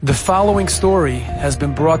The following story has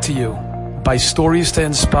been brought to you by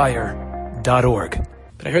StoriesToInspire.org.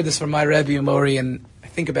 But I heard this from my Rebbe Mori, and I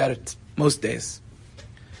think about it most days.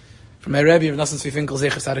 From my Rebbe, Rav Nosson Tzvi Finkel,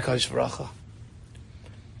 Zecher Tzaddik V'Racha.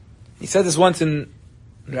 He said this once in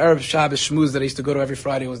the Arab Shabbos shmooze that I used to go to every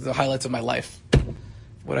Friday. It was the highlights of my life.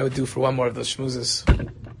 What I would do for one more of those shmoozes. I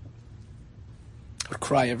would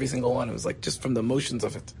cry every single one. It was like just from the emotions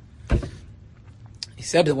of it. He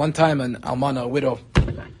said that one time an almana, a widow,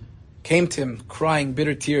 came to him crying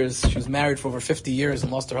bitter tears. She was married for over 50 years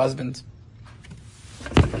and lost her husband.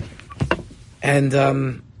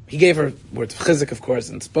 And he gave her words of chizuk, of course,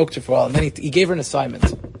 and spoke to her for a while. And then he gave her an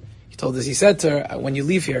assignment. He said to her, when you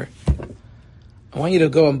leave here, I want you to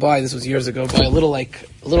go and buy, this was years ago, buy a little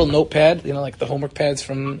notepad, like the homework pads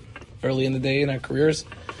from early in the day in our careers,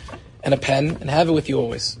 and a pen, and have it with you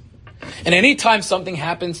always. And anytime something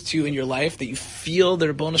happens to you in your life that you feel the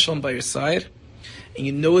Ribono Shel Olam by your side, and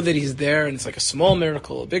you know that he's there, and it's like a small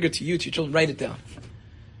miracle, bigger to you, to your children, write it down.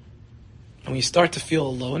 And when you start to feel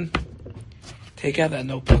alone, take out that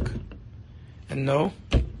notebook and know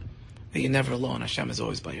that you're never alone. Hashem is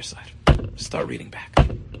always by your side. Start reading back.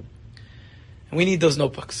 And we need those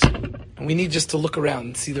notebooks. And we need just to look around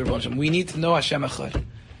and see the Ribono Shel Olam. We need to know Hashem Echad.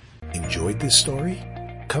 Enjoyed this story?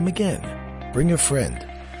 Come again. Bring a friend.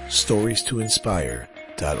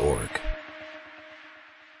 StoriesToInspire.org